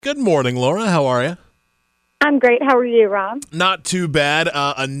Good morning, Laura. How are you? I'm great. How are you, Rob? Not too bad.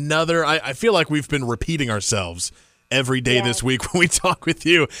 I feel like we've been repeating ourselves every day this week when we talk with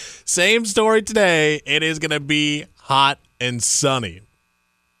you. Same story today. It is going to be hot and sunny.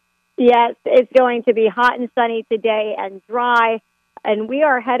 Yes, it's going to be hot and sunny today and dry, and we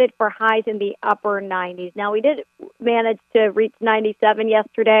are headed for highs in the upper 90s. Now, we did manage to reach 97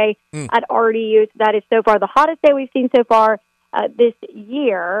 yesterday at RDU, so that is so far the hottest day we've seen so far this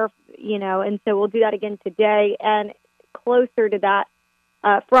year, and so we'll do that again today, and closer to that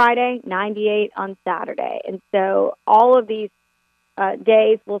Friday, 98 on Saturday. And so all of these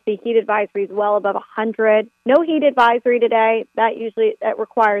days we'll see heat advisories well above 100. No heat advisory today. That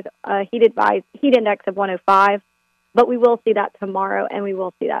requires a heat index of 105, but we will see that tomorrow, and we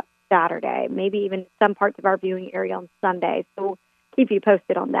will see that Saturday, maybe even some parts of our viewing area on Sunday. So we'll keep you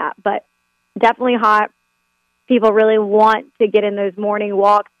posted on that. But definitely hot. People really want to get in those morning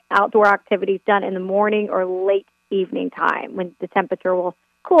walks, outdoor activities done in the morning or late evening time when the temperature will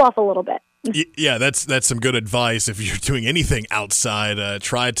cool off a little bit. Yeah, that's some good advice. If you're doing anything outside,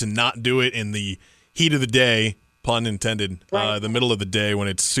 try to not do it in the heat of the day, pun intended, Right. the middle of the day when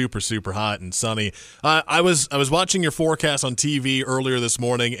it's super, super hot and sunny. I was watching your forecast on TV earlier this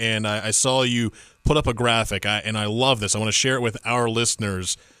morning, and I saw you put up a graphic, and I love this. I want to share it with our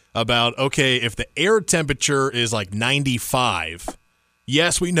listeners about, okay, if the air temperature is like 95,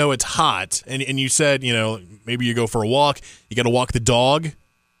 yes, we know it's hot, and you said, maybe you go for a walk, you got to walk the dog,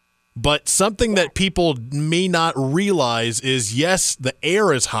 but something that people may not realize is, yes, the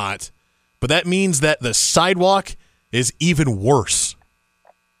air is hot, but that means that the sidewalk is even worse.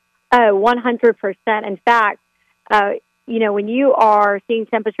 100%. In fact, when you are seeing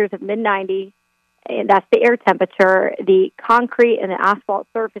temperatures of mid-90s, and that's the air temperature, the concrete and the asphalt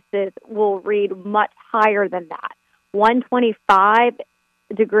surfaces will read much higher than that. 125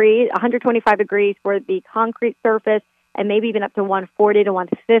 degrees for the concrete surface, and maybe even up to 140 to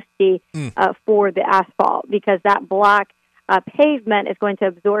 150 for the asphalt, because that black pavement is going to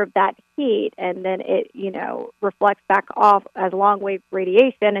absorb that heat, and then it, reflects back off as long-wave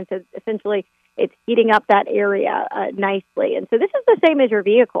radiation, and so essentially it's heating up that area nicely. And so this is the same as your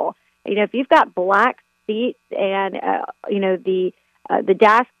vehicle. If you've got black seats and, the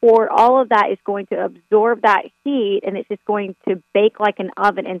dashboard, all of that is going to absorb that heat, and it's just going to bake like an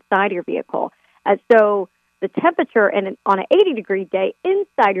oven inside your vehicle. So the temperature on an 80-degree day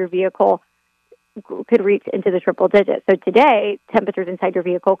inside your vehicle could reach into the triple digits. So today, temperatures inside your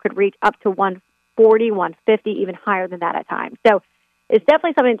vehicle could reach up to 140, 150, even higher than that at times. So it's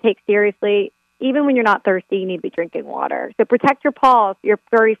definitely something to take seriously. Even when you're not thirsty, you need to be drinking water. So protect your paws, your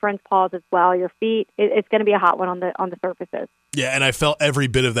furry friends' paws as well, your feet. It's going to be a hot one on the surfaces. Yeah, and I felt every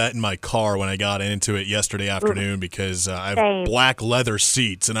bit of that in my car when I got into it yesterday afternoon because I have black leather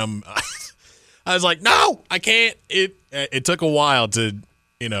seats, and I was like, no, I can't. It took a while to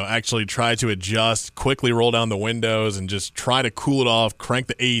actually try to adjust, quickly roll down the windows, and just try to cool it off, crank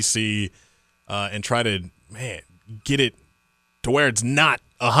the AC, and try to get it to where it's not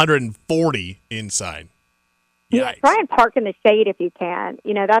 140 inside. Yeah, try and park in the shade if you can.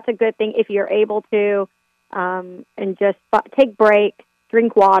 That's a good thing if you're able to, and just take breaks,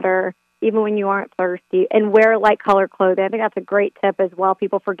 drink water, even when you aren't thirsty, and wear light color clothing. I think that's a great tip as well.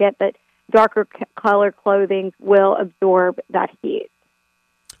 People forget that darker color clothing will absorb that heat.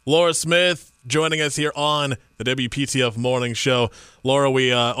 Laura Smith joining us here on the WPTF Morning Show. Laura,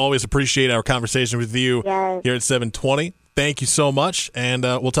 we always appreciate our conversation with you here at 720. Thank you so much, and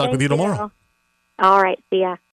we'll talk with you tomorrow. All right. See ya.